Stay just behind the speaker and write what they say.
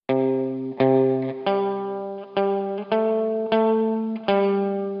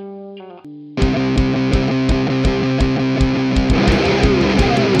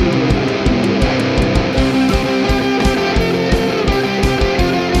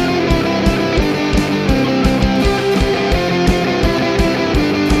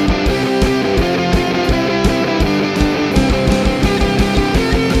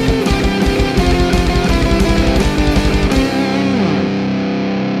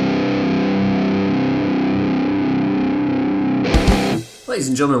Ladies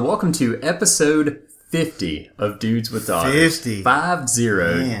and gentlemen, welcome to episode 50 of Dudes with Daughters. 50. 50.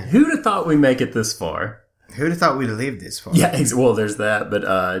 Man. Who'd have thought we'd make it this far? Who'd have thought we'd have lived this far? Yeah, well, there's that.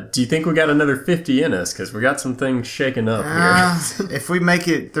 But do you think we got another 50 in us? Because we got some things shaking up here. If we make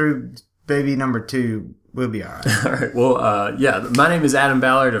it through baby number 2, we'll be all right. All right. Well, my name is Adam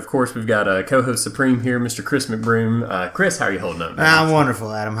Ballard. Of course, we've got co-host Supreme here, Mr. Chris McBroom. Chris, how are you holding up, man? I'm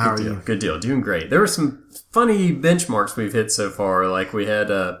wonderful, Adam. How are you? Good deal. Doing great. There were some funny benchmarks we've hit so far. Like we had,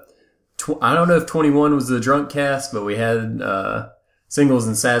 I don't know if 21 was the drunk cast, but we had Singles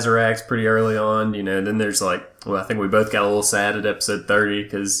and Sazeracs pretty early on. You know, then there's I think we both got a little sad at episode 30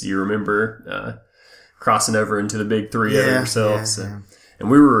 because you remember crossing over into the big three of yourself. Yeah. And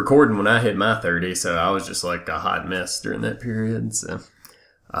we were recording when I hit my 30, so I was just like a hot mess during that period. So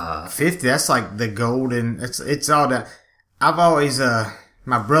 50, that's like the golden. It's all that. I've always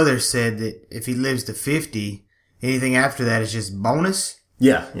my brother said that if he lives to 50, anything after that is just bonus.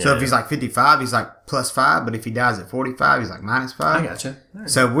 Yeah. So if he's like 55, he's like plus 5, but if he dies at 45, he's like minus 5. I gotcha. Right.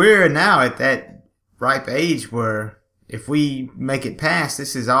 So we're now at that ripe age where if we make it past,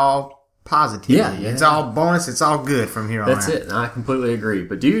 this is all positivity. Yeah. It's all bonus. It's all good from here on out. That's it. I completely agree.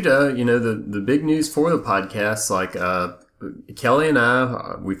 But dude, the big news for the podcast, Kelly and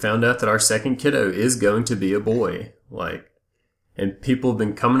I, we found out that our second kiddo is going to be a boy. And people have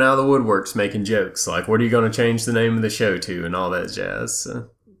been coming out of the woodworks making jokes. Like, what are you going to change the name of the show to and all that jazz? So.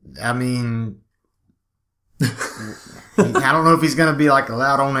 I mean, I don't know if he's going to be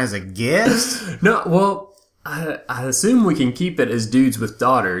allowed on as a guest. No, well, I assume we can keep it as Dudes with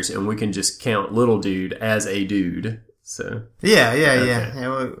Daughters, and we can just count little dude as a dude. So yeah.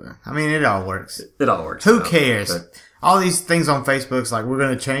 Well, I mean, it all works. It all works. Who cares? All these things on Facebook's like, we're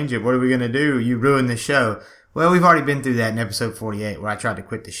going to change it. What are we going to do? You ruined the show. Well, we've already been through that in episode 48 where I tried to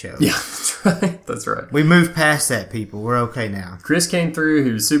quit the show. Yeah, that's right. That's right. We moved past that, people. We're okay now. Chris came through.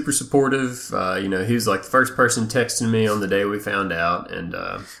 He was super supportive. He was like the first person texting me on the day we found out. And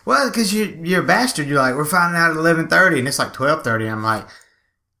well, because you're a bastard. You're like, we're finding out at 11:30, and it's like 12:30. I'm like,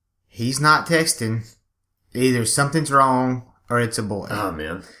 he's not texting. Either something's wrong or it's a boy. Oh,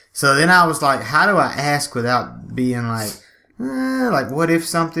 man. So then I was like, how do I ask without being like, what if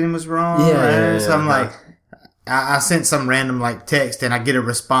something was wrong? Yeah. So I'm like, I sent some random text and I get a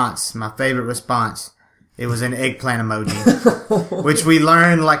response. My favorite response. It was an eggplant emoji, which we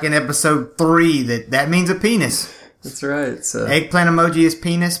learned in episode 3 that means a penis. That's right. So. Eggplant emoji is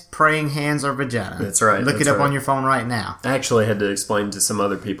penis, praying hands or vagina. That's right. Look it up on your phone right now. I actually had to explain to some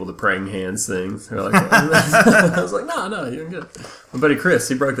other people the praying hands thing. They're like, I was like, no, you're good. My buddy Chris,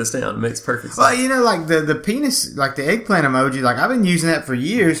 he broke this down. It makes perfect sense. Well, the penis, the eggplant emoji, I've been using that for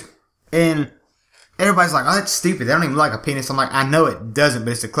years, and everybody's like, oh, that's stupid. They don't even look like a penis. I'm like, I know it doesn't,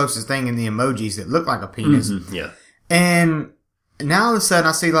 but it's the closest thing in the emojis that look like a penis. Mm-hmm, yeah. And now all of a sudden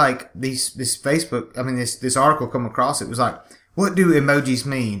I see this Facebook, this article come across. It was like, what do emojis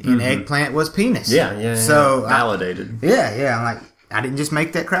mean? And eggplant was penis. Yeah. So validated. Yeah. I'm like, I didn't just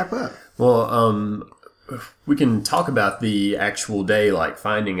make that crap up. Well, we can talk about the actual day,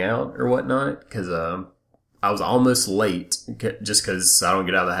 finding out or whatnot, because I was almost late just because I don't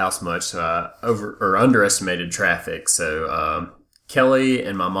get out of the house much. So I underestimated traffic. So Kelly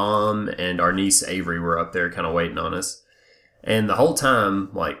and my mom and our niece Avery were up there kind of waiting on us. And the whole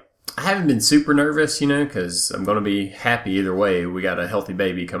time, I haven't been super nervous, because I'm going to be happy either way. We got a healthy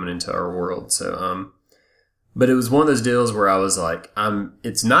baby coming into our world. So, but it was one of those deals where I was like,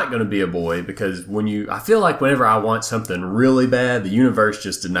 it's not going to be a boy, because I feel like whenever I want something really bad, the universe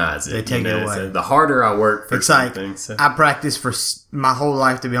just denies it. They take it away. So the harder I work for something. I practiced for my whole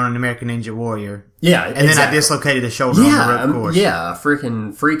life to be on an American Ninja Warrior. Yeah, and then I dislocated a shoulder on the rope course. Yeah, a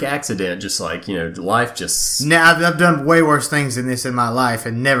freaking freak accident. Just life just. Now I've done way worse things than this in my life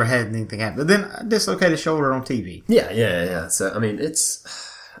and never had anything happen. But then I dislocated a shoulder on TV. Yeah. So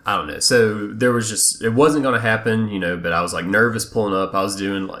I don't know. So there was it wasn't going to happen, but I was nervous pulling up. I was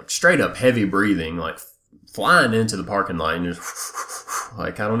doing straight up heavy breathing, flying into the parking lot and just I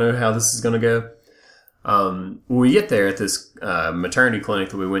don't know how this is going to go. When we get there at this maternity clinic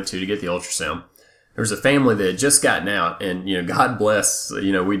that we went to get the ultrasound, there was a family that had just gotten out, and God bless,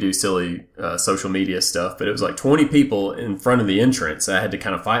 we do silly social media stuff, but it was 20 people in front of the entrance. I had to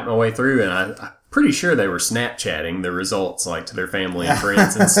kind of fight my way through, and I'm pretty sure they were Snapchatting the results to their family and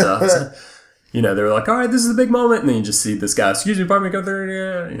friends and stuff. So, they were like, all right, this is the big moment, and then you just see this guy, excuse me, pardon me, go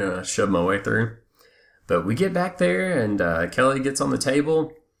through. Yeah, I shoved my way through. But we get back there, and Kelly gets on the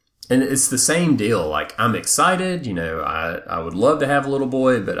table. And it's the same deal. I'm excited, I would love to have a little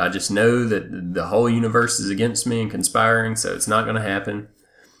boy, but I just know that the whole universe is against me and conspiring, so it's not going to happen.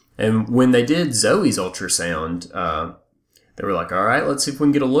 And when they did Zoe's ultrasound, they were like, all right, let's see if we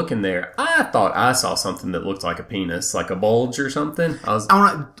can get a look in there. I thought I saw something that looked like a penis, like a bulge or something.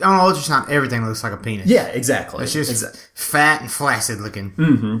 On ultrasound, everything looks like a penis. Yeah, exactly. It's just fat and flaccid looking.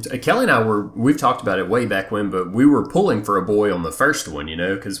 Mm-hmm. Kelly and I we've talked about it way back when, but we were pulling for a boy on the first one,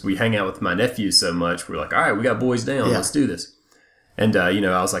 because we hang out with my nephews so much. We're like, all right, we got boys down. Yeah. Let's do this. And,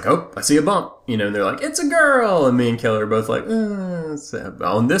 I was like, oh, I see a bump, and they're like, it's a girl. And me and Kelly are both like, So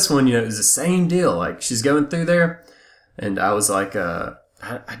on this one, it was the same deal. Like, she's going through there, and I was like, I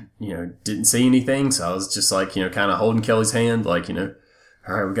didn't see anything. So I was just like, kind of holding Kelly's hand, like, all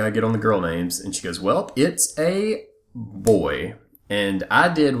right, we got to get on the girl names. And she goes, well, it's a boy. And I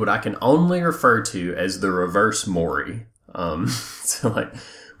did what I can only refer to as the reverse Maury. So, like,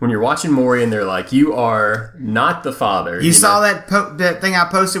 when you're watching Maury and they're like, you are not the father. You saw that thing I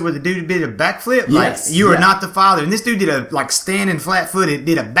posted where the dude did a backflip? Yes. Like, you are not the father. And this dude did standing flat-footed,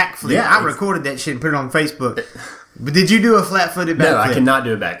 did a backflip. Yeah, I recorded that shit and put it on Facebook. But did you do a flat-footed backflip? No, I cannot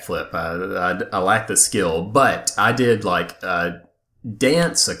do a backflip. I lack the skill. But I did,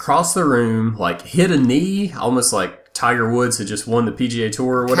 dance across the room, hit a knee, almost like Tiger Woods had just won the PGA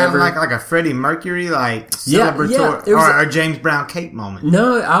Tour or whatever. Kind of like a Freddie Mercury, celebratory, or a James Brown Kate moment.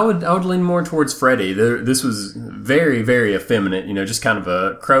 No, I would lean more towards Freddie. This was very, very effeminate, just kind of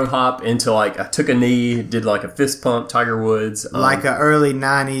a crow hop into I took a knee, did a fist pump, Tiger Woods. Like an early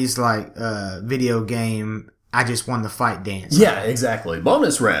 90s, video game, I just won the fight dance. Yeah, exactly.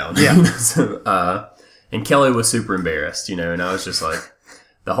 Bonus round. Yeah. So, and Kelly was super embarrassed, and I was just like,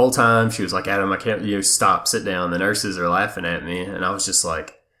 the whole time she was like, Adam, I can't, stop, sit down. The nurses are laughing at me. And I was just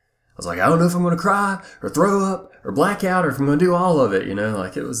like, I don't know if I'm going to cry or throw up or black out or if I'm going to do all of it,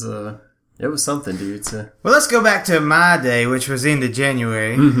 it was something, dude. So. Well, let's go back to my day, which was into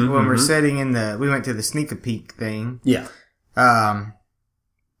January when we're sitting we went to the sneak a peek thing. Yeah. I'm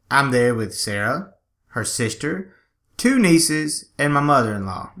there with Sarah, her sister, 2 nieces, and my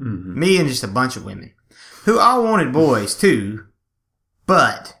mother-in-law. Mm-hmm. Me and just a bunch of women who all wanted boys too.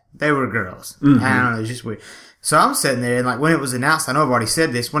 But they were girls. Mm-hmm. I don't know, it's just weird. So I'm sitting there, and when it was announced, I know I've already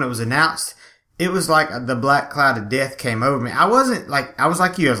said this, when it was announced, it was like the black cloud of death came over me. I wasn't I was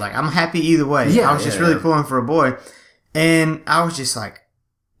like you, I was like, I'm happy either way. Yeah, I was just really pulling for a boy. And I was just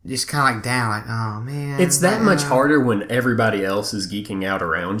kind of down, oh man. It's that much harder when everybody else is geeking out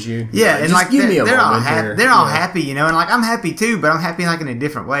around you. Yeah, and give me a moment here. They're all happy, and I'm happy too, but I'm happy in a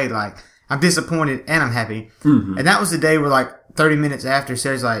different way. I'm disappointed and I'm happy. Mm-hmm. And that was the day where 30 minutes after,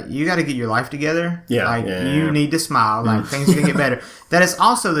 Sarah's like, you got to get your life together. Yeah. You need to smile. Things are going to get better. That is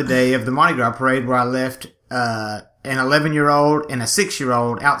also the day of the Mardi Gras parade where I left an 11-year-old and a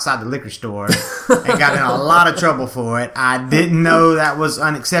 6-year-old outside the liquor store and got in a lot of trouble for it. I didn't know that was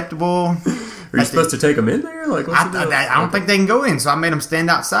unacceptable. Are you supposed to take them in there? I don't think they can go in, so I made them stand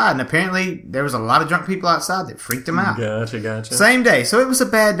outside. And apparently, there was a lot of drunk people outside that freaked them out. Gotcha. Same day. So it was a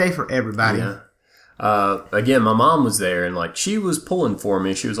bad day for everybody. Yeah. Again, my mom was there and she was pulling for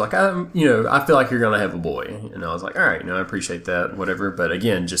me. She was like, I feel like you're going to have a boy. And I was like, all right, I appreciate that, whatever. But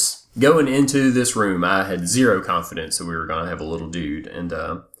again, just going into this room, I had zero confidence that we were going to have a little dude. And,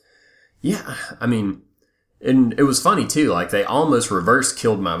 and it was funny too. They almost reverse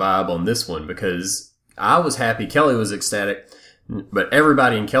killed my vibe on this one because I was happy. Kelly was ecstatic. But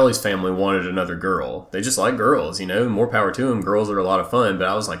everybody in Kelly's family wanted another girl. They just like girls, more power to them. Girls are a lot of fun. But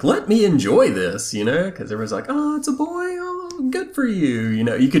I was like, let me enjoy this, because everyone's like, oh, it's a boy. Oh, good for you.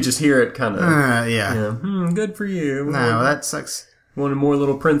 You could just hear it kind of, good for you. No, that sucks. Wanted more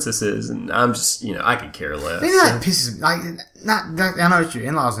little princesses. And I'm just, I could care less. Maybe that pisses me. I know it's your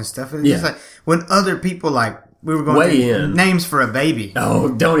in-laws and stuff. It's just when other people we were going to names for a baby.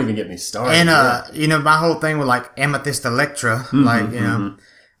 Oh, don't even get me started. And, my whole thing with Amethyst Electra,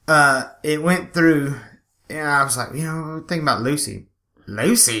 it went through, and I was like, thinking about Lucy.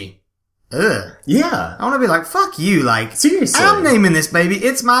 Lucy? Ugh. Yeah. I want to be like, fuck you. Seriously. I'm naming this baby.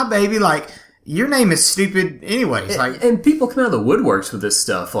 It's my baby. Your name is stupid anyways. And people come out of the woodworks with this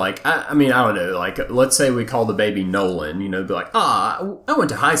stuff. I don't know. Let's say we call the baby Nolan. Be like, I went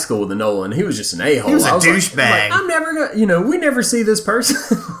to high school with a Nolan. He was just an a-hole. He was a douchebag. I'm never gonna, we never see this person.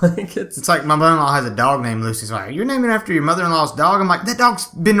 It's like my mother-in-law has a dog named Lucy. It's like, you're naming after your mother-in-law's dog? I'm like, that dog's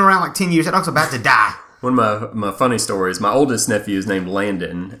been around 10 years. That dog's about to die. One of my funny stories, my oldest nephew is named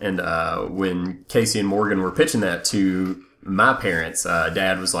Landon. And when Casey and Morgan were pitching that to my parents,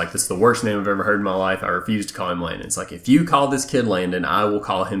 Dad was like, this is the worst name I've ever heard in my life. I refuse to call him Landon. It's like, if you call this kid Landon, I will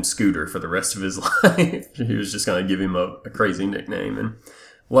call him Scooter for the rest of his life. He was just going to give him a crazy nickname. And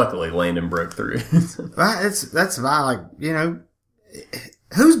luckily, Landon broke through. That's my,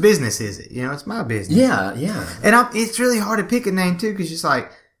 whose business is it? It's my business. Yeah. And it's really hard to pick a name, too, because it's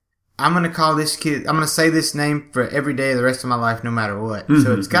I'm going to call this kid, I'm going to say this name for every day of the rest of my life, no matter what.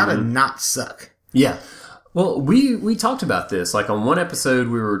 So it's got to not suck. Yeah. Well, we talked about this. Like on one episode,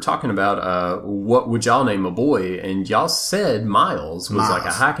 we were talking about what would y'all name a boy, and y'all said Miles was like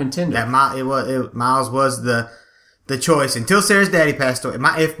a high contender. That Miles was the choice until Sarah's daddy passed away.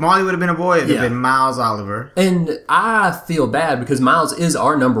 If Marley would have been a boy, it would have been Miles Oliver. And I feel bad because Miles is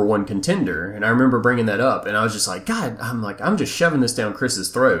our number one contender, and I remember bringing that up, and I was just like, God, I'm just shoving this down Chris's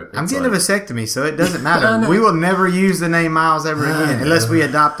throat. I'm getting a vasectomy, so it doesn't matter. We will never use the name Miles ever again unless we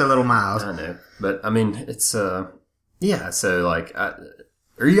adopt a little Miles. I know, but I mean, it's yeah. So like, are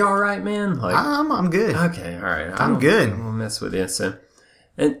you all right, man? Like, I'm good. Okay, all right. I'm good. I won't mess with you. So.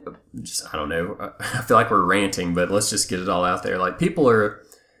 And just, I don't know, I feel like we're ranting, but let's just get it all out there. Like, they'll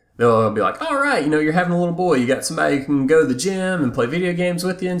be like, all right, you're having a little boy. You got somebody who can go to the gym and play video games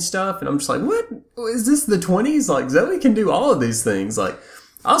with you and stuff. And I'm just like, what? Is this the 20s? Like, Zoe can do all of these things. Like,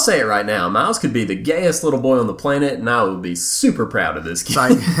 I'll say it right now. Miles could be the gayest little boy on the planet, and I would be super proud of this kid.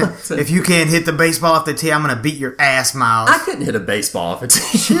 Like, if you can't hit the baseball off the tee, I'm going to beat your ass, Miles. I couldn't hit a baseball off a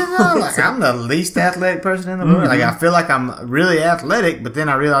tee. Like, I'm the least athletic person in the world. Like, I feel like I'm really athletic, but then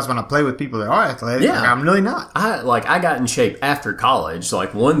I realize when I play with people that are athletic, like, I'm really not. I got in shape after college.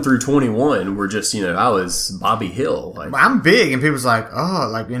 Like, 1 through 21 were just, I was Bobby Hill. Like, I'm big, and people's like, oh,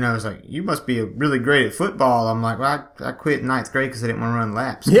 like, it's like, you must be really great at football. I'm like, well, I quit in 9th grade because I didn't want to run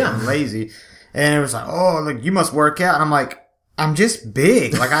laps. Yeah. I'm lazy. And it was like, oh, look, you must work out. And I'm like, I'm just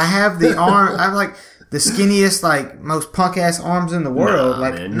big. Like, I have the arm, I have like the skinniest, like, most punk ass arms in the world.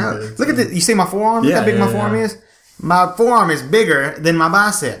 Like, man, no. Look at this. You see my forearm? Look how big my forearm is? My forearm is bigger than my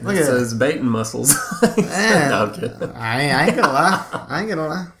bicep. Look at that. Those baiting muscles. Man, No, I'm kidding. I ain't gonna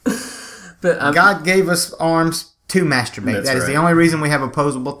lie. But God gave us arms to masturbate. That is the only reason we have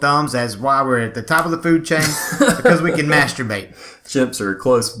opposable thumbs. That's why we're at the top of the food chain, because we can masturbate. Chimps are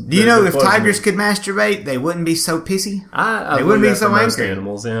close. Do you know if tigers could masturbate, they wouldn't be so pissy? They wouldn't be so angry.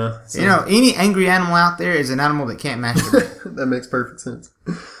 Animals, yeah. So. Any angry animal out there is an animal that can't masturbate. That makes perfect sense.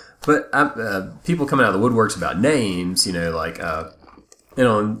 But people coming out of the woodworks about names, like, and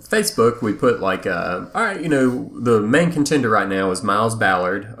on Facebook we put like, all right, the main contender right now is Miles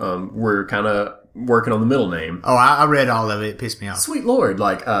Ballard. We're kind of working on the middle name. Oh, I read all of it. It pissed me off. Sweet Lord.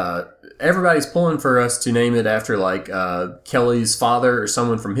 Like, everybody's pulling for us to name it after, like, Kelly's father or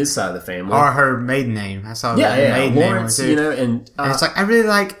someone from his side of the family. Or her maiden name. I saw that. Yeah, maiden Lawrence, name and it's like, I really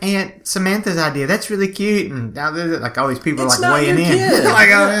like Aunt Samantha's idea. That's really cute. And like, all these people are like weighing in.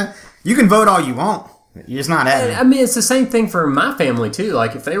 Like, you can vote all you want. You're just not having it. I mean, it's the same thing for my family, too.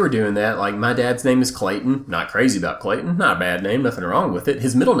 Like, if they were doing that, like, my dad's name is Clayton. Not crazy about Clayton. Not a bad name. Nothing wrong with it.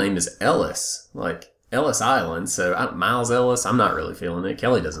 His middle name is Ellis. Like, Ellis Island. So, Miles Ellis, I'm not really feeling it.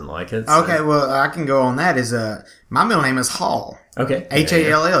 Kelly doesn't like it. So. Okay, well, I can go on that. My middle name is Hall. Okay.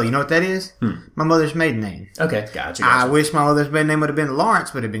 H-A-L-L. You know what that is? My mother's maiden name. Okay, gotcha. I wish my mother's maiden name would have been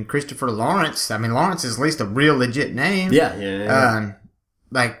Lawrence, but it would have been Christopher Lawrence. I mean, Lawrence is at least a real legit name. Yeah.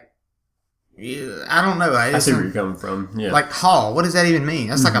 I don't know. I see where you're coming from. Yeah. Like Hall, what does that even mean?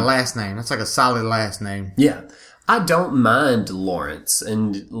 That's like a last name. That's like a solid last name. Yeah. I don't mind Lawrence.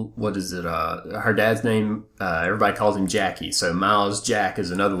 And what is it? Her dad's name, everybody calls him Jackie. So Miles Jack is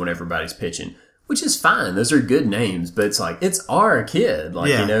another one everybody's pitching, which is fine. Those are good names, but it's like, it's our kid. Like,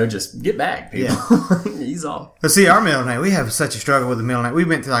 just get back, people. Yeah. He's all. But see, our middle name, we have such a struggle with the middle name. We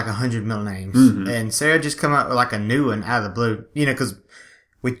went through like 100 middle names. And Sarah just come up with like a new one out of the blue. Because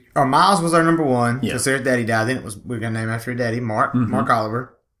our Miles was our number one. Yeah. So Sarah's daddy died. Then we were going to name after her daddy, Mark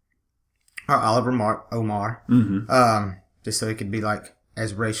Oliver. Or Oliver Mark Omar. Just so he could be like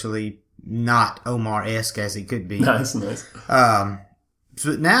as racially not Omar-esque as he could be. Nice.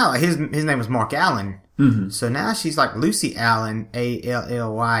 So now his name was Mark Allen. So now she's like Lucy Allen,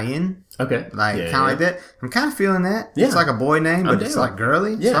 Allyn. Okay. Like kind of like that. I'm kind of feeling that. Yeah. It's like a boy name, but it's like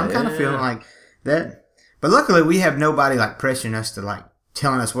girly. Yeah, so I'm kind of feeling like that. But luckily we have nobody like pressuring us to like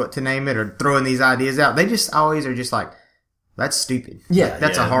telling us what to name it or throwing these ideas out. They just always are just like, that's stupid. Yeah. Like,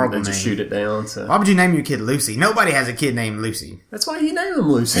 that's a horrible name. Just shoot it down. So. Why would you name your kid Lucy? Nobody has a kid named Lucy. That's why you name him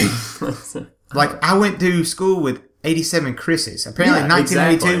Lucy. Like, I went to school with 87 Chris's. Apparently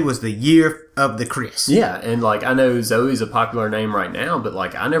 1982 was the year of the Chris. Yeah, and like, I know Zoe's a popular name right now, but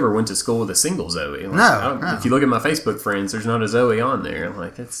like, I never went to school with a single Zoe. Like, no. If you look at my Facebook friends, there's not a Zoe on there.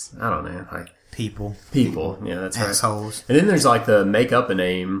 Like, it's, I don't know. Like, People. Yeah, that's right. Assholes. And then there's like the make up a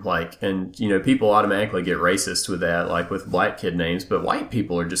name, like, and people automatically get racist with that, like with black kid names, but white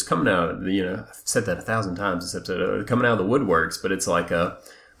people are just coming out, I've said that 1,000 times this episode, coming out of the woodworks, but it's like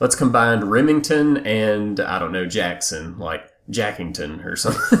let's combine Remington and, I don't know, Jackson, like Jackington or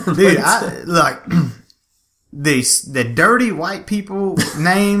something. Dude, the dirty white people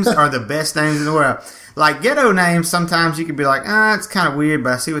names are the best names in the world. Like ghetto names, sometimes you could be like, it's kind of weird,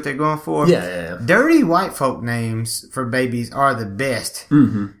 but I see what they're going for. Yeah. Dirty white folk names for babies are the best.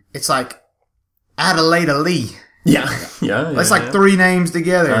 Mm-hmm. It's like Adelaida Lee. Yeah. It's like three names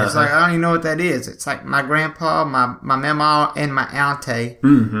together. It's like, I don't even know what that is. It's like my grandpa, my mama, and my auntie.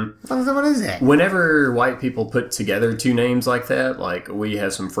 Mm-hmm. What is that? Whenever white people put together two names like that, like we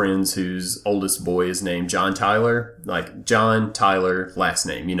have some friends whose oldest boy is named John Tyler, like John Tyler last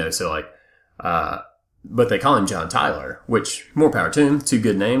name, so like, but they call him John Tyler, which more power to him. Two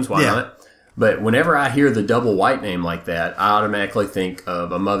good names. Why not? But whenever I hear the double white name like that, I automatically think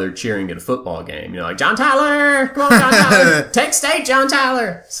of a mother cheering at a football game. Like, John Tyler! Come on, John Tyler! Take state, John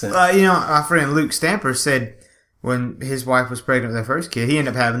Tyler! So, our friend Luke Stamper said when his wife was pregnant with their first kid, he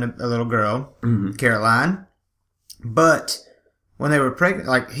ended up having a little girl, Caroline. But when they were pregnant,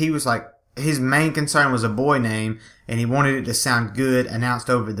 like, he was like, his main concern was a boy name, and he wanted it to sound good announced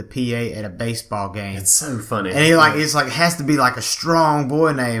over the PA at a baseball game. It's so funny. And he has to be like a strong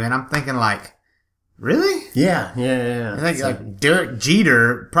boy name, and I'm thinking like, really? Yeah. I think like Derek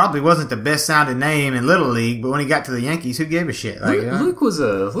Jeter probably wasn't the best sounding name in Little League, but when he got to the Yankees, who gave a shit? Like, Luke was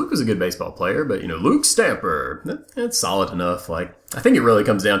a good baseball player, but Luke Stamper, that's solid enough. Like, I think it really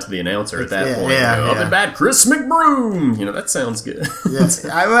comes down to the announcer at that point. Up and bad, Chris McBroom. That sounds good. Yes,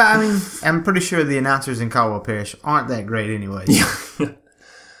 I mean, I'm pretty sure the announcers in Caldwell Parish aren't that great anyway. Yeah.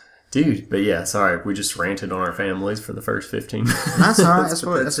 Dude, but yeah, sorry, we just ranted on our families for the first 15 minutes. That's all right.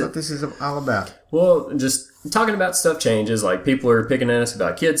 That's what this is all about. Well, just talking about stuff changes. Like, people are picking at us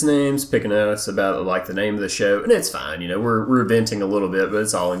about kids' names, picking at us about, like, the name of the show, and it's fine. We're venting a little bit, but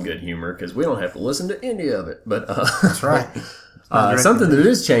it's all in good humor because we don't have to listen to any of it. But that's right. Something that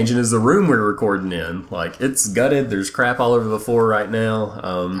is changing is the room we're recording in. Like, it's gutted. There's crap all over the floor right now.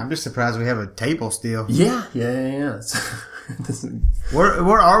 I'm just surprised we have a table still. Yeah.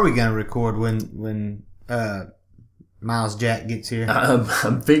 Where are we going to record when Miles Jack gets here?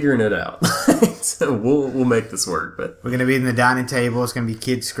 I'm figuring it out. So we'll make this work. But we're going to be in the dining table. It's going to be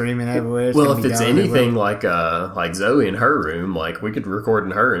kids screaming everywhere. Well, if it's anything like Zoe in her room, like we could record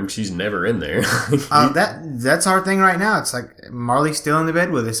in her room. She's never in there. That's our thing right now. It's like Marley's still in the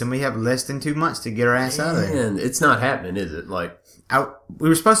bed with us, and we have less than 2 months to get her ass out of there. And it's not happening, is it? Like. We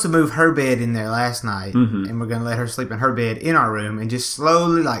were supposed to move her bed in there last night, and we're going to let her sleep in her bed in our room and just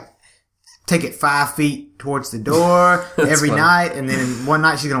slowly, like, take it 5 feet towards the door every night. And then one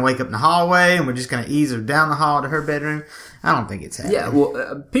night she's going to wake up in the hallway, and we're just going to ease her down the hall to her bedroom. I don't think it's happening. Yeah,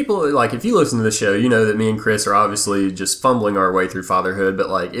 well, people, like, if you listen to the show, you know that me and Chris are obviously just fumbling our way through fatherhood. But,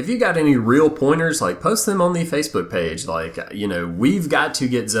 like, if you got any real pointers, like, post them on the Facebook page. Like, we've got to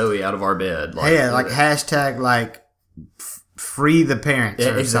get Zoe out of our bed. Like, hashtag, like, free the parents.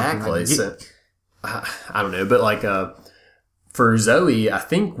 Yeah, exactly. So, I don't know, but like for Zoe, I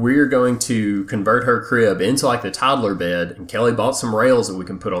think we're going to convert her crib into like the toddler bed, and Kelly bought some rails that we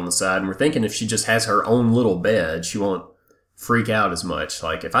can put on the side, and we're thinking if she just has her own little bed, she won't freak out as much.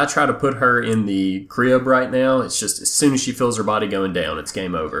 Like, if I try to put her in the crib right now, it's just as soon as she feels her body going down, it's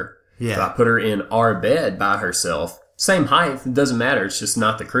game over. Yeah. If I put her in our bed by herself, same height, it doesn't matter. It's just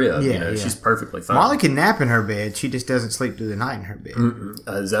not the crib. She's perfectly fine. Molly can nap in her bed. She just doesn't sleep through the night in her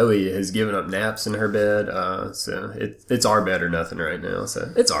bed. Zoe has given up naps in her bed, so it's our bed or nothing right now.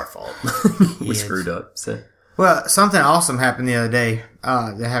 So it's our fault. We screwed up. So. Well, something awesome happened the other day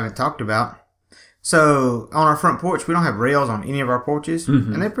that I haven't talked about. So on our front porch, we don't have rails on any of our porches,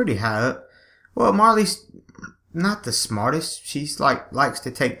 and they're pretty high up. Well, Marley's not the smartest. She's likes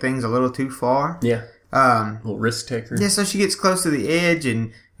to take things a little too far. Yeah. Little risk taker. Yeah, so she gets close to the edge,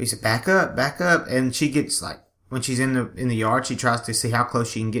 and we say, back up, and she gets like, when she's in the yard, she tries to see how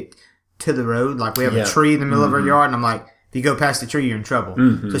close she can get to the road. Like, we have a tree in the middle of her yard, and I'm like, if you go past the tree, you're in trouble.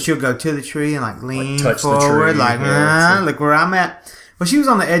 So she'll go to the tree and like lean forward, like, look where I'm at. Well, she was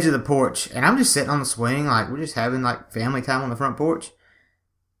on the edge of the porch, and I'm just sitting on the swing, like, we're just having like family time on the front porch.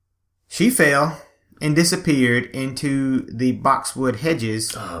 She fell and disappeared into the boxwood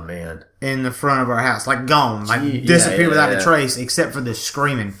hedges. Oh, man. In the front of our house. Like, gone. Like, disappeared without a trace, except for the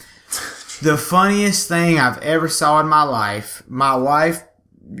screaming. The funniest thing I've ever saw in my life, my wife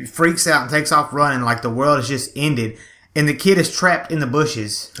freaks out and takes off running like the world has just ended, and the kid is trapped in the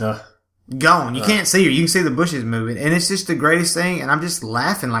bushes. Gone. You can't see her. You can see the bushes moving, and it's just the greatest thing, and I'm just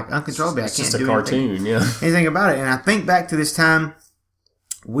laughing like uncontrollably. It's just a cartoon, anything about it. And I think back to this time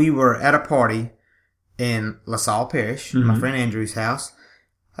we were at a party in LaSalle Parish, my friend Andrew's house.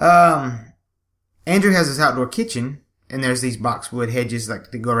 Andrew has this outdoor kitchen, and there's these boxwood hedges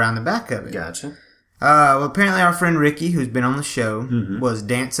like that go around the back of it. Gotcha. Well, apparently our friend Ricky, who's been on the show, was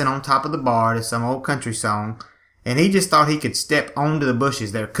dancing on top of the bar to some old country song, and he just thought he could step onto the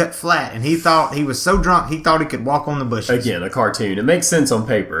bushes. They're cut flat, and he thought he was so drunk he thought he could walk on the bushes. Again, a cartoon. It makes sense on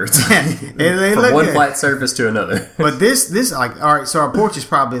paper. They From look one good. flat surface to another. But this like, all right, so our porch is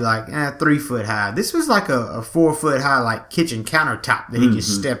probably like 3 foot high. This was like a 4 foot high like kitchen countertop that he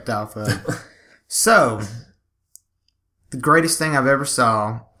just stepped off of. So the greatest thing I've ever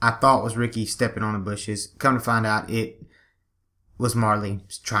saw, I thought was Ricky stepping on the bushes. Come to find out, it was Marley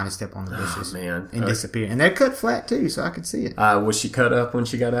trying to step on the bushes and disappear. And they're cut flat too, so I could see it. Was she cut up when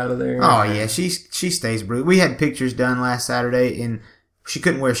she got out of there? Oh yeah, she stays bruised. We had pictures done last Saturday, and she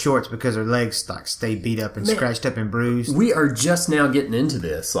couldn't wear shorts because her legs like stay beat up and scratched up and bruised. We are just now getting into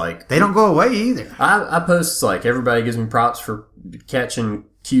this. Like they don't go away either. I post, like, everybody gives me props for catching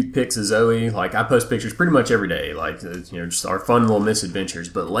cute pics of Zoe. Like, I post pictures pretty much every day, like, just our fun little misadventures.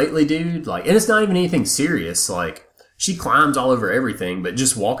 But lately, dude, like, and it's not even anything serious. Like, she climbs all over everything, but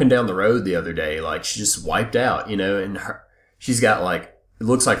just walking down the road the other day, like, she just wiped out, and she's got, like, it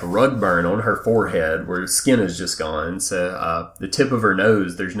looks like a rug burn on her forehead where skin is just gone. So, the tip of her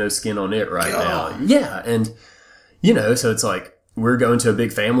nose, there's no skin on it right now. Yeah. And, so it's like, we're going to a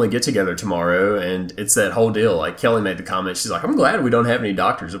big family get together tomorrow, and it's that whole deal. Like, Kelly made the comment, she's like, I'm glad we don't have any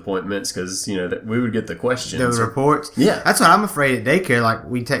doctor's appointments because, that we would get the questions. The reports? Yeah. That's what I'm afraid at daycare. Like,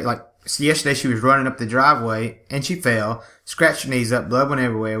 we take, like, yesterday she was running up the driveway and she fell, scratched her knees up, blood went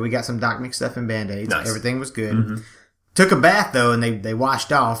everywhere. We got some Doc Nick stuff and Band-Aids. Nice. Everything was good. Took a bath though, and they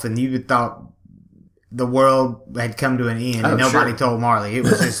washed off, and you thought the world had come to an end, and nobody told Marley. It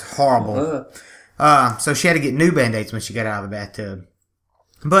was just horrible. So she had to get new Band-Aids when she got out of the bathtub.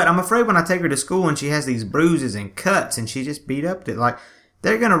 But I'm afraid when I take her to school and she has these bruises and cuts and she just beat up, like,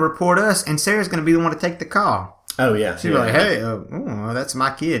 they're going to report us, and Sarah's going to be the one to take the call. Oh, yeah. She's like, hey, that's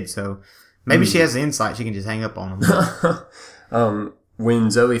my kid. So maybe she has the insight. She can just hang up on them.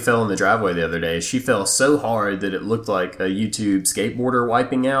 When Zoe fell in the driveway the other day, she fell so hard that it looked like a YouTube skateboarder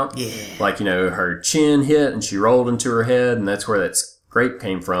wiping out. Yeah. Like, her chin hit and she rolled into her head, and that's where that scrape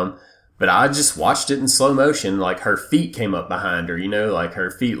came from. But I just watched it in slow motion. Like, her feet came up behind her, like her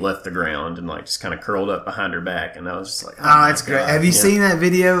feet left the ground and like just kind of curled up behind her back. And I was just like, oh that's great. Have you seen that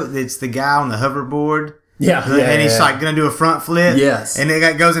video? It's the guy on the hoverboard. Yeah. And he's like going to do a front flip. Yes. And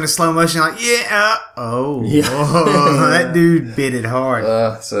it goes into slow motion like, that dude bit it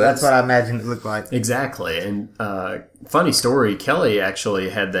hard. So that's what I imagine it looked like. Exactly. And funny story, Kelly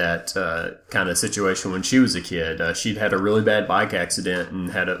actually had that kind of situation when she was a kid. She'd had a really bad bike accident and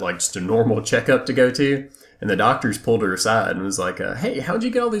had just a normal checkup to go to. And the doctors pulled her aside and was like, hey, how'd you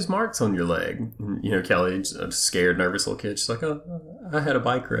get all these marks on your leg? And, Kelly's a scared, nervous little kid. She's like, I had a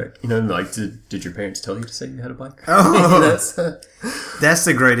bike wreck. Like, did your parents tell you to say you had a bike wreck? Oh, that's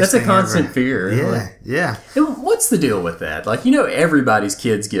the greatest thing That's a constant ever. fear. Yeah, yeah. And what's the deal with that? Like, everybody's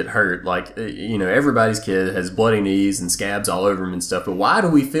kids get hurt. Like, everybody's kid has bloody knees and scabs all over them and stuff. But why do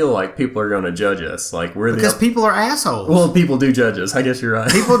we feel like people are going to judge us? Like, because people are assholes. Well, people do judge us. I guess you're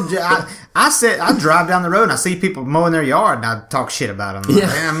right. People, I drive down the road and I see people mowing their yard and I talk shit about them.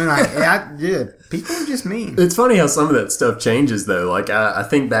 Yeah. People are just mean. It's funny how some of that stuff changes though. Like, I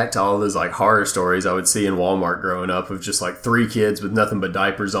think back to all those like horror stories I would see in Walmart growing up of just like 3 kids with nothing but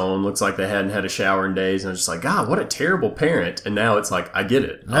diapers on. Looks like they hadn't had a shower in days. And I was just like, God, what a terrible parent. And now it's like, I get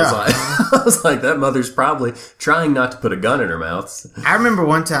it. I was like, that mother's probably trying not to put a gun in her mouth. I remember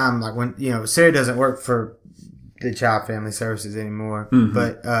one time, like when, Sarah doesn't work for the Child Family Services anymore,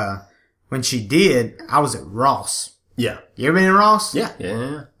 but, when she did, I was at Ross. Yeah. You ever been in Ross? Yeah.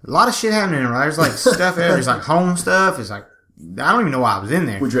 A lot of shit happening in Ross. There's like stuff there. There's like home stuff. It's like, I don't even know why I was in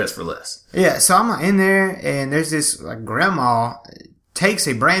there. We dress for less. Yeah. So I'm in there and there's this like grandma takes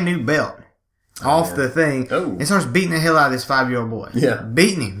a brand new belt off the thing and starts beating the hell out of this 5-year-old boy. Yeah.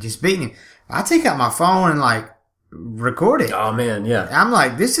 Just beating him. I take out my phone and like record it. Oh man. Yeah. I'm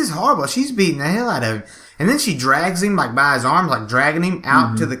like, this is horrible. She's beating the hell out of him. And then she drags him like by his arms, like dragging him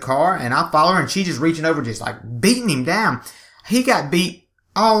out to the car. And I follow her and she just reaching over, just like beating him down. He got beat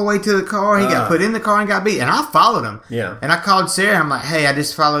all the way to the car. He got put in the car and got beat. And I followed him. Yeah. And I called Sarah. I'm like, hey, I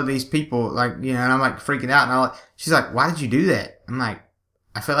just followed these people. Like, and I'm like freaking out. And she's like, why did you do that? I'm like,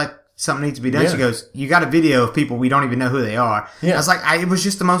 I feel like something needs to be done. Yeah. She goes, you got a video of people we don't even know who they are. Yeah. I was like, it was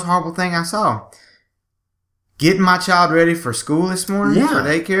just the most horrible thing I saw. Getting my child ready for school this morning for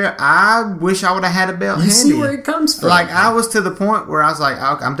daycare, I wish I would have had a belt handy. You see where it comes from. Like, I was to the point where I was like,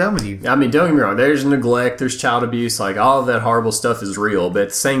 okay, I'm done with you. I mean, don't get me wrong. There's neglect. There's child abuse. Like, all of that horrible stuff is real. But at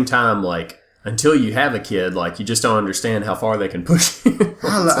the same time, like, until you have a kid, like, you just don't understand how far they can push you.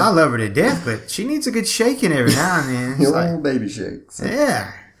 I love her to death, but she needs a good shaking every now and then. Little baby shakes.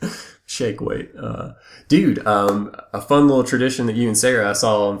 Yeah. Shake weight. Dude, a fun little tradition that you and Sarah I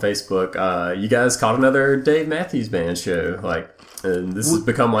saw on Facebook. You guys caught another Dave Matthews Band show. Like, and this has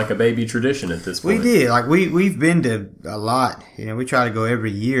become like a baby tradition at this point. We did. Like, we've been to a lot. You know, we try to go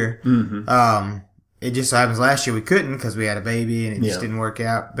every year. Mm-hmm. It just so happens last year we couldn't because we had a baby and it just didn't work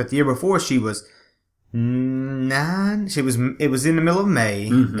out. But the year before she was 9. It was in the middle of May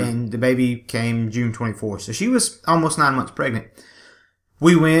and the baby came June 24th. So she was almost 9 months pregnant.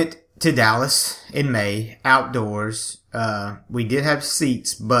 We went to Dallas in May, outdoors. We did have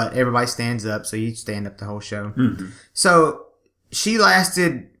seats, but everybody stands up, so you stand up the whole show. Mm-hmm. So she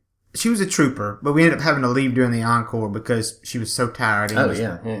was a trooper, but we ended up having to leave during the encore because she was so tired. Oh,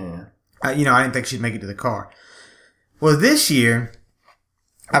 yeah. I didn't think she'd make it to the car. Well, this year,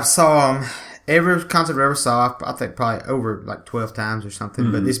 I saw them, every concert I ever saw, I think probably over like 12 times or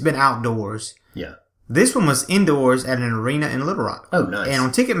something, but it's been outdoors. Yeah. This one was indoors at an arena in Little Rock. Oh, nice. And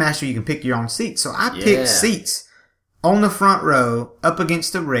on Ticketmaster, you can pick your own seats. So I picked seats on the front row, up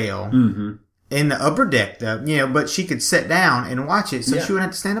against the rail, in the upper deck, but she could sit down and watch it, so she wouldn't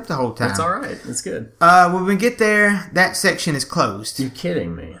have to stand up the whole time. That's all right. That's good. When we get there, that section is closed. You're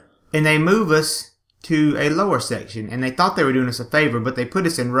kidding me. And they move us to a lower section, and they thought they were doing us a favor, but they put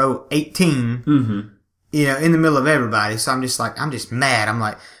us in row 18, in the middle of everybody. So I'm just mad. I'm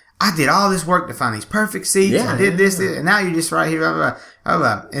like, I did all this work to find these perfect seats. I did this, and now you're just right here. Blah, blah,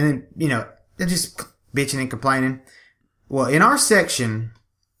 blah. And then, they're just bitching and complaining. Well, in our section,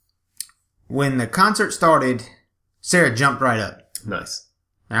 when the concert started, Sarah jumped right up. Nice.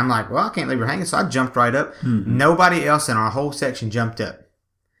 And I'm like, well, I can't leave her hanging, so I jumped right up. Nobody else in our whole section jumped up.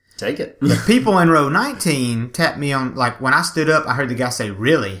 Take it. The people in row 19 tapped me on, like, when I stood up, I heard the guy say,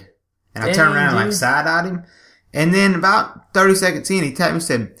 really? And I turned around and, like, side-eyed him. And then about 30 seconds in, he tapped me and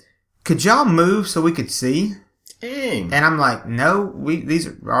said, could y'all move so we could see? Dang. And I'm like, no, these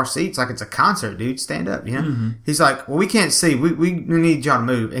are our seats. Like, it's a concert, dude. Stand up, He's like, well, we can't see. We need y'all to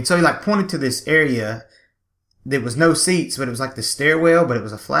move. And so he, like, pointed to this area. There was no seats, but it was like the stairwell, but it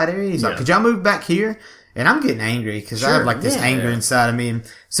was a flat area. He's like, could y'all move back here? And I'm getting angry because I have, like, this anger inside of me. And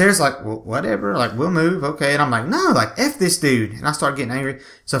Sarah's like, well, whatever. Like, we'll move. Okay. And I'm like, no, like, F this dude. And I start getting angry.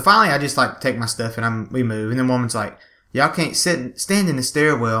 So finally, I just, like, take my stuff and we move. And then the woman's like, y'all can't stand in the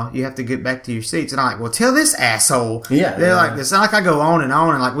stairwell. You have to get back to your seats. And I'm like, well, tell this asshole. Yeah. They're like, it's not like I go on, and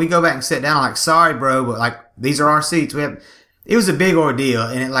like, we go back and sit down. I'm like, sorry, bro, but like, these are our seats. It was a big ordeal,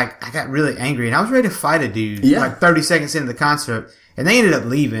 and I got really angry, and I was ready to fight a dude. Like 30 seconds into the concert, and they ended up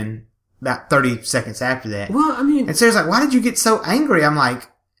leaving about 30 seconds after that. Well, I mean, and Sarah's like, why did you get so angry? I'm like,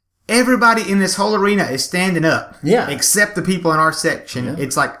 everybody in this whole arena is standing up. Yeah. Except the people in our section. Yeah.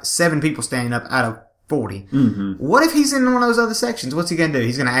 It's like 7 people standing up out of 40. What if he's in one of those other sections? What's he going to do?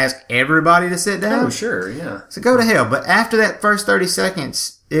 He's going to ask everybody to sit down? Oh, sure, yeah. So go to hell. But after that first 30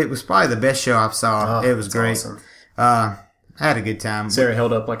 seconds, it was probably the best show I've saw. It was great. Awesome. I had a good time. Sarah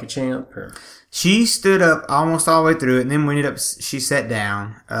held up like a champ? Or? She stood up almost all the way through it, and then she sat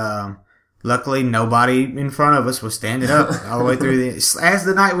down. Luckily, nobody in front of us was standing up all the way through. As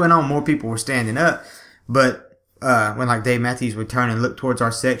the night went on, more people were standing up. But when like Dave Matthews would turn and look towards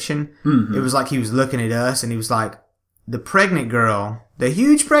our section, it was like he was looking at us, and he was like, the pregnant girl, the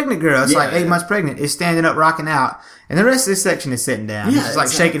huge pregnant girl, it's like 8 months pregnant, is standing up rocking out, and the rest of this section is sitting down. He's just like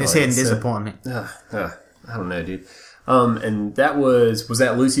shaking his head in disappointment. I don't know, dude. And that was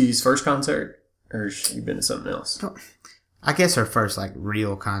that Lucy's first concert, or has she been to something else? I guess her first like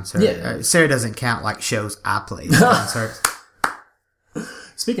real concert. Yeah. Sarah doesn't count like shows I played concerts.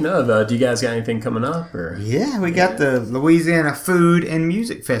 Speaking of, do you guys got anything coming up? Or? Yeah, we got the Louisiana Food and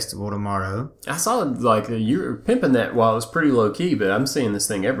Music Festival tomorrow. I saw like you were pimping that while it was pretty low key, but I'm seeing this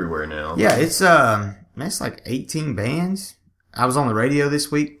thing everywhere now. Yeah, it's like 18 bands. I was on the radio this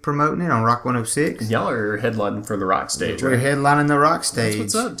week promoting it on Rock 106. Y'all are headlining for the Rock stage, We're headlining the Rock stage.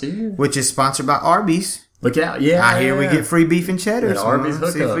 That's what's up, dude. Which is sponsored by Arby's. Look out, yeah. I hear we get free beef and cheddar. So Arby's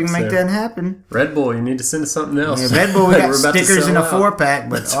hookup. See if we can make that happen. Red Bull, you need to send us something else. Yeah, Red Bull, we got stickers in a 4-pack,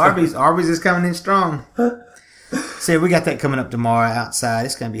 but Arby's is coming in strong. See, we got that coming up tomorrow outside.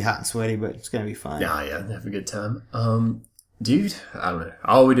 It's going to be hot and sweaty, but it's going to be fun. Yeah, have a good time. Dude, I don't know.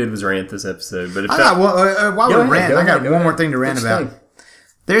 All we did was rant this episode. But while we're ranting, I got one more thing to rant about.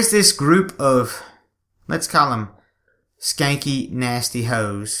 There's this group of, let's call them skanky, nasty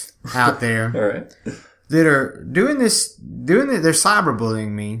hoes out there. All right. That are they're cyberbullying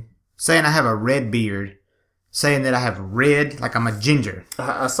me, saying I have a red beard, saying that I have red, like I'm a ginger.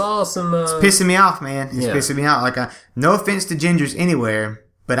 I saw some... It's pissing me off, man. It's pissing me off. Like, no offense to gingers anywhere,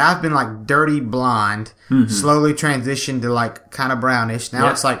 but I've been like dirty blonde, slowly transitioned to like kind of brownish. Now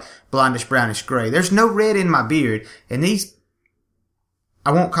it's like blondish, brownish gray. There's no red in my beard, and these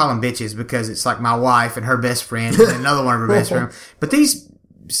I won't call them bitches because it's like my wife and her best friend and another one of her best friends. But these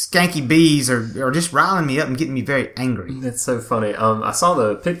skanky bees are just riling me up and getting me very angry. That's so funny. I saw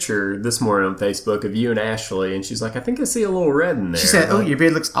the picture this morning on Facebook of you and Ashley, and she's like, I think I see a little red in there. She said, "Oh, your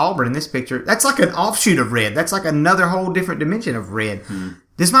beard looks auburn in this picture." That's like an offshoot of red. That's like another whole different dimension of red.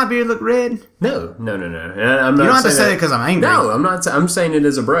 Does my beard look red? No. And I'm not You don't have to say that it because I'm angry. No, I'm not. I'm saying it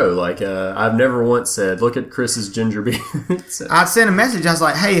as a bro. Like, I've never once said, look at Chris's ginger beard. So, I sent a message. I was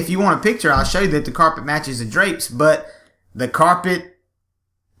like, "Hey, if you want a picture, I'll show you that the carpet matches the drapes, but the carpet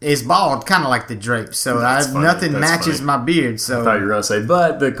is bald, kind of like the drapes. So nothing matches my beard." So I thought you were going to say,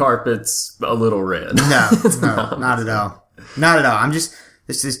 but the carpet's a little red. No, not at all. Not at all. I'm just,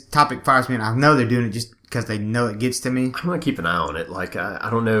 this topic fires me, and I know they're doing it just because they know it gets to me. I'm going to keep an eye on it. Like, I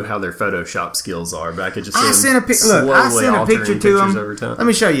don't know how their Photoshop skills are, but I could just I sent a picture to them. Let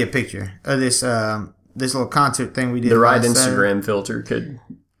me show you a picture of this little concert thing we did. The right Instagram filter could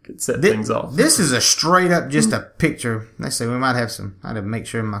set things off. This is a straight up just a picture. Let's see, we might have some. I had to make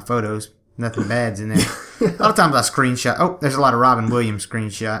sure in my photos nothing bad's in there. A lot of times I screenshot. Oh, there's a lot of Robin Williams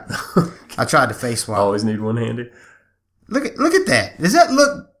screenshot. I tried to face swap. Always need one handy. Look at that. Does that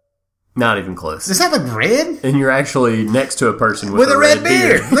look? Not even close. Does that look red? And you're actually next to a person with a red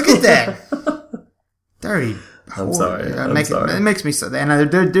beard. Look at that. Dirty. I'm sorry. It makes me so.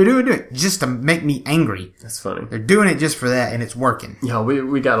 And they're doing it just to make me angry. That's funny. They're doing it just for that, and it's working. Yeah,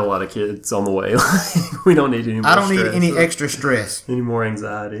 we got a lot of kids on the way. We don't need any more. I don't need any extra stress. Any more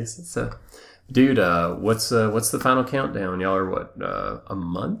anxieties. So, dude, what's the final countdown? Y'all are what, a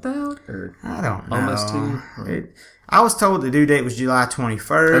month out, or I don't know. Almost 2. I was told the due date was July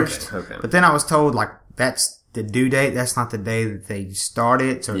 21st. Okay. But then I was told like that's the due date. That's not the day that they start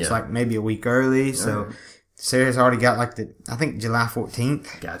it. So it's like maybe a week early. So. Sarah's already got like I think July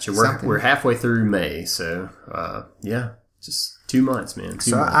 14th. Gotcha. We're halfway through May, so just 2 months, man.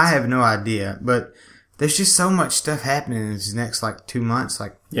 2 months. I have no idea, but there's just so much stuff happening in these next like 2 months.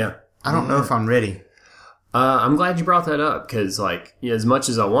 Like, I don't know if I'm ready. I'm glad you brought that up because, like, as much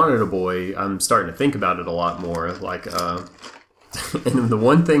as I wanted a boy, I'm starting to think about it a lot more. Like, and the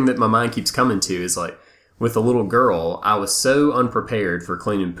one thing that my mind keeps coming to is like, with a little girl, I was so unprepared for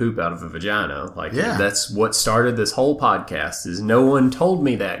cleaning poop out of a vagina. Like, that's what started this whole podcast, is no one told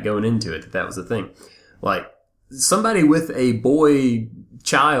me that going into it, that was a thing. Like, somebody with a boy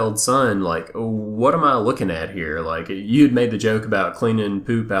child son, like, what am I looking at here? Like, you had made the joke about cleaning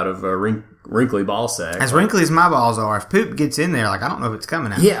poop out of a wrinkly ball sack. As wrinkly as my balls are, if poop gets in there, like, I don't know if it's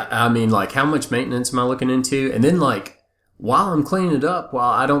coming out. Yeah, I mean, like, how much maintenance am I looking into? And then, like, while I'm cleaning it up, while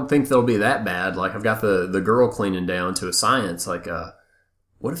I don't think they'll be that bad, like I've got the girl cleaning down to a science, like,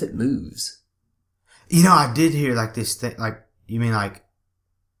 what if it moves? You know, I did hear like this thing, like, you mean like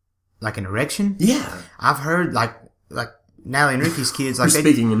an erection? Yeah. I've heard like Natalie and Ricky's kids, like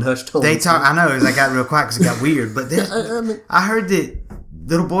speaking in hushed tones. They talk, I know, I got real quiet because it got weird, but I heard that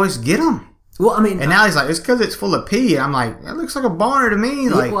little boys get them. Well, I mean, and now he's like, it's because it's full of pee. And I'm like, that looks like a boner to me.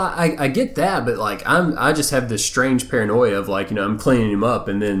 Like, well, I get that, but like, I just have this strange paranoia of like, I'm cleaning him up,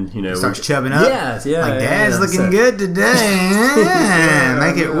 and then starts chubbing up. Yeah, like Dad's looking good today.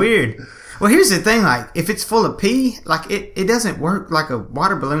 Make it weird. Well, here's the thing. Like, if it's full of pee, like it doesn't work like a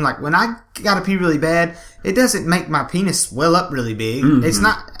water balloon. Like when I gotta pee really bad, it doesn't make my penis swell up really big. Mm-hmm. It's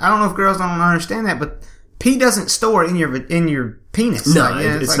not. I don't know if girls don't understand that, but pee doesn't store in your penis. No, like,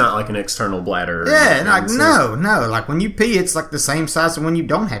 it's not like an external bladder. Yeah, like no. Like when you pee, it's like the same size as when you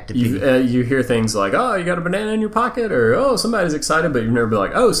don't have to pee. You hear things like, "Oh, you got a banana in your pocket," or "Oh, somebody's excited," but you've never been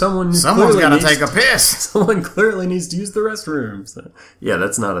like, "Oh, someone's got to take a piss." Someone clearly needs to use the restroom. So, yeah,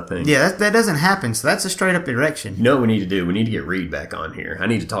 that's not a thing. Yeah, that doesn't happen. So that's a straight up erection. You know what we need to do? We need to get Reed back on here. I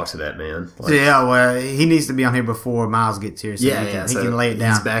need to talk to that man. Like, yeah, well, he needs to be on here before Miles gets here, so he can lay it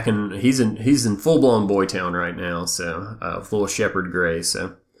down. He's back in. He's in full blown boy town right now. So little Shepherd Gray.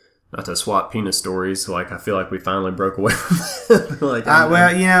 So. Not to swap penis stories, like I feel like we finally broke away from it. Like,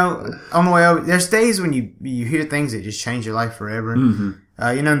 well, on the way over, there's days when you hear things that just change your life forever.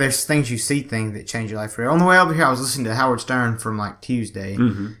 Mm-hmm. There's things you see things that change your life forever. On the way over here, I was listening to Howard Stern from like Tuesday,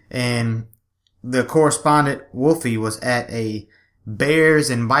 and the correspondent Wolfie was at a Bears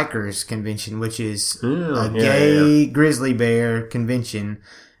and Bikers convention, which is a gay grizzly bear convention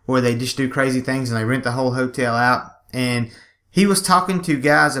where they just do crazy things and they rent the whole hotel out. And he was talking to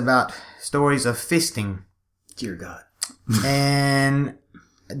guys about stories of fisting. Dear God. And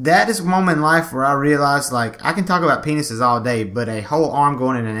that is a moment in life where I realized, like, I can talk about penises all day, but a whole arm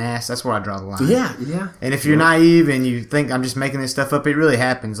going in an ass, that's where I draw the line. Yeah. And if you're naive and you think I'm just making this stuff up, it really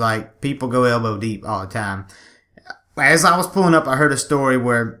happens. Like, people go elbow deep all the time. As I was pulling up, I heard a story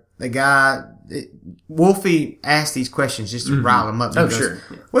where the guy Wolfie asked these questions just to rile him up. Oh, He goes, sure.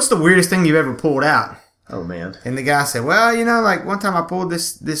 What's the weirdest thing you've ever pulled out? Oh, man. And the guy said, well, like one time I pulled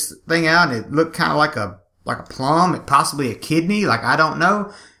this thing out and it looked kind of like a plum, possibly a kidney. Like, I don't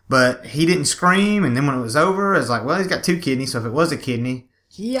know. But he didn't scream. And then when it was over, I was like, well, he's got 2 kidneys. So if it was a kidney.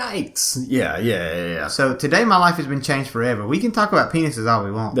 Yikes. Yeah. So today my life has been changed forever. We can talk about penises all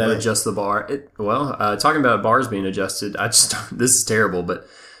we want. That but adjusts the bar. Talking about bars being adjusted, this is terrible, but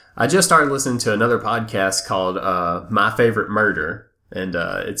I just started listening to another podcast called My Favorite Murder. And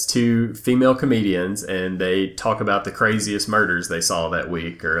it's 2 female comedians, and they talk about the craziest murders they saw that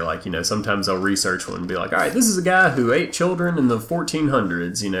week. Or, like, sometimes they'll research one and be like, all right, this is a guy who ate children in the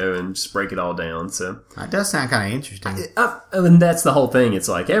 1400s, and just break it all down. So that does sound kind of interesting. And that's the whole thing. It's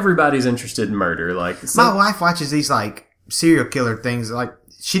like everybody's interested in murder. Like, my wife watches these, like, serial killer things. Like,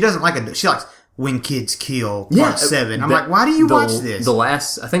 she doesn't like she likes When Kids Kill, Part 7. I'm like, why do you watch this?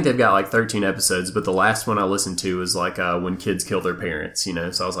 I think they've got like 13 episodes, but the last one I listened to was like When Kids Kill Their Parents,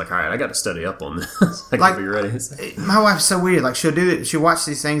 So I was like, all right, I got to study up on this. I got to be ready. My wife's so weird. Like, she'll do it. She'll watch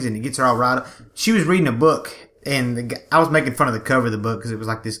these things and it gets her all riled up. She was reading a book and I was making fun of the cover of the book because it was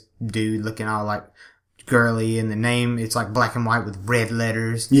like this dude looking all like girly, and the name, it's like black and white with red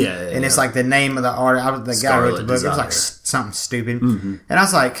letters. Yeah. And it's like the name of the artist. The guy who wrote the book. Desire. It was like something stupid. Mm-hmm. And I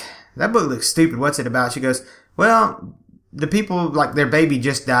was like, that book looks stupid. What's it about? She goes, well, the people, like, their baby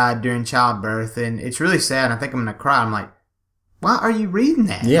just died during childbirth, and it's really sad. I think I'm going to cry. I'm like, why are you reading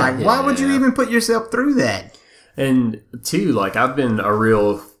that? Why would you even put yourself through that? And, too, like, I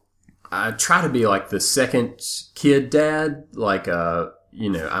try to be, like, the second kid dad. Like, I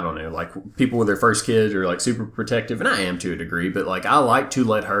don't know, like, people with their first kid are, like, super protective, and I am to a degree, but, like, I like to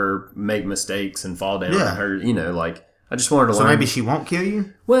let her make mistakes and fall down on her, like, I just wanted to learn. So maybe she won't kill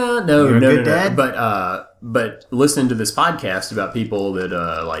you? Well, no. Dad? But listening to this podcast about people that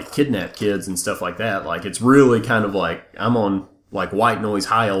like kidnap kids and stuff like that, like it's really kind of like I'm on like white noise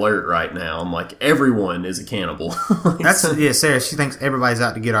high alert right now. I'm like everyone is a cannibal. Sarah. She thinks everybody's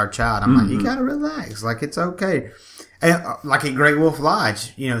out to get our child. I'm like, you gotta relax. Like it's okay. And, like at Great Wolf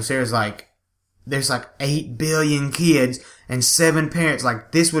Lodge, Sarah's like, there's like 8 billion kids and 7 parents.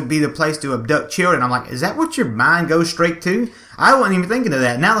 Like, this would be the place to abduct children. I'm like, is that what your mind goes straight to? I wasn't even thinking of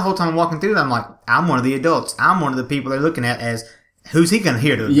that. Now the whole time I'm walking through that, I'm like, I'm one of the adults. I'm one of the people they're looking at as, who's he going to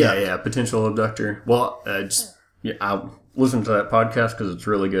hear to abduct? Yeah, potential abductor. Well, I listen to that podcast because it's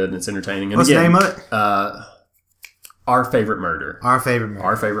really good and it's entertaining. And what's the name of it? Our Favorite Murder. Our Favorite Murder.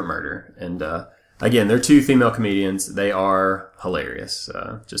 Our Favorite Murder. And, again, they're 2 female comedians. They are hilarious,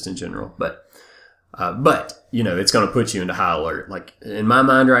 just in general. But it's going to put you into high alert. Like, in my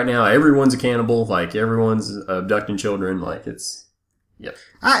mind right now, everyone's a cannibal. Like, everyone's abducting children. Like, it's, yep.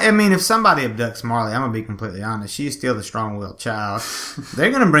 I mean, if somebody abducts Marley, I'm going to be completely honest. She's still the strong-willed child.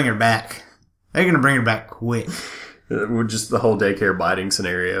 They're going to bring her back. They're going to bring her back quick. With just the whole daycare biting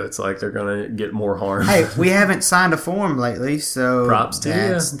scenario, it's like they're going to get more harm. Hey, we haven't signed a form lately, so props to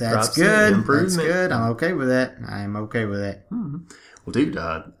that's you. That's good. That's good. I'm okay with that. I am okay with that. Mm-hmm. Well, dude,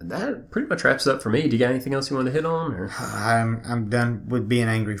 that pretty much wraps it up for me. Do you got anything else you want to hit on? Or? I'm done with being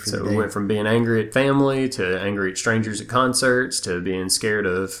angry for the day. So we went from being angry at family to angry at strangers at concerts to being scared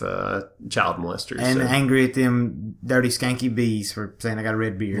of child molesters. And angry at them dirty, skanky bees for saying I got a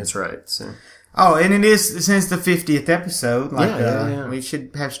red beard. That's right. So. Oh, and it is since the 50th episode. Like, we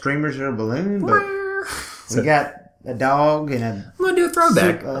should have streamers or a balloon, but we got a dog and I'm going to do a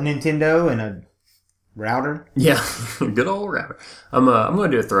throwback. A Nintendo and a router. Yeah, good old router. I'm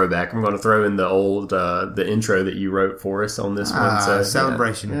going to do a throwback. I'm going to throw in the old the intro that you wrote for us on this one. So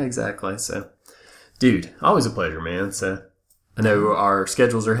celebration. Yeah, exactly. So, dude, always a pleasure, man. So, I know our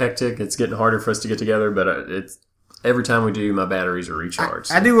schedules are hectic. It's getting harder for us to get together, but it's every time we do, my batteries are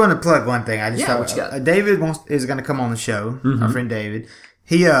recharged. I do want to plug one thing. I just thought, what you got? David is going to come on the show. Mm-hmm. Our friend David.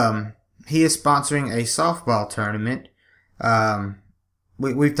 He is sponsoring a softball tournament.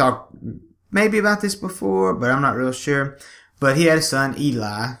 We've talked maybe about this before, but I'm not real sure. But he had a son,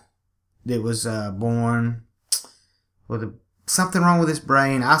 Eli, that was born with something wrong with his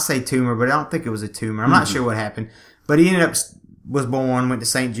brain. I say tumor, but I don't think it was a tumor. I'm not sure what happened. But he was born, went to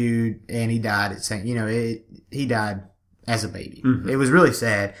St. Jude, and he died at St. He died as a baby. Mm-hmm. It was really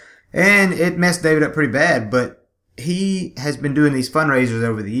sad. And it messed David up pretty bad, but he has been doing these fundraisers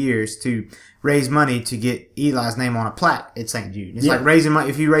over the years to raise money to get Eli's name on a plaque at St. Jude. It's like raising money.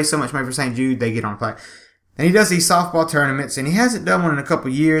 If you raise so much money for St. Jude, they get on a plaque. And he does these softball tournaments, and he hasn't done one in a couple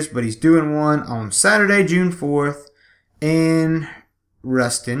years, but he's doing one on Saturday, June 4th in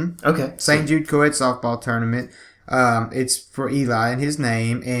Ruston. Okay. St. Jude Co-ed softball tournament. It's for Eli and his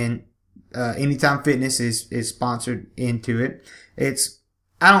name, and Anytime Fitness is sponsored into it. It's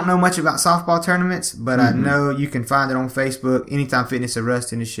I don't know much about softball tournaments, but I know you can find it on Facebook. Anytime Fitness of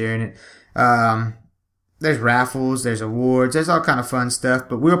Ruston is sharing it. There's raffles, there's awards, there's all kind of fun stuff.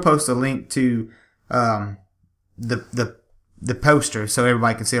 But we'll post a link to the poster so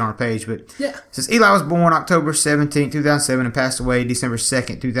everybody can see it on our page. But since Eli was born October 17, 2007, and passed away December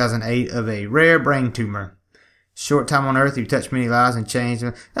 2nd, 2008, of a rare brain tumor. Short time on earth, he touched many lives and changed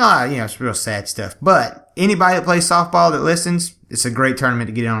them. It's real sad stuff. But anybody that plays softball that listens, it's a great tournament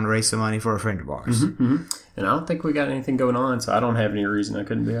to get in on to raise some money for a friend of ours. And I don't think we got anything going on, so I don't have any reason I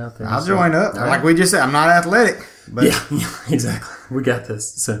couldn't be out there. I'll join up. Right. Like we just said, I'm not athletic. But yeah, exactly. We got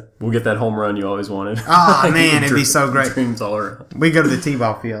this. So we'll get that home run you always wanted. Oh, man, it'd be so great. Dreams all around. We go to the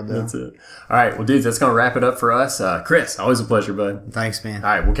T-ball field, though. That's it. All right, well, dudes, that's going to wrap it up for us. Chris, always a pleasure, bud. Thanks, man. All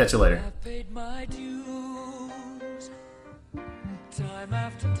right, we'll catch you later. I've paid my dues, time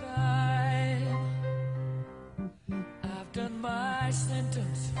after time. I've done my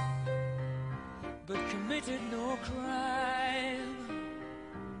sentence, but committed no crime.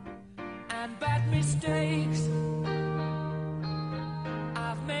 And bad mistakes,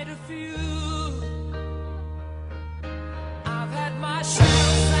 I've made a few.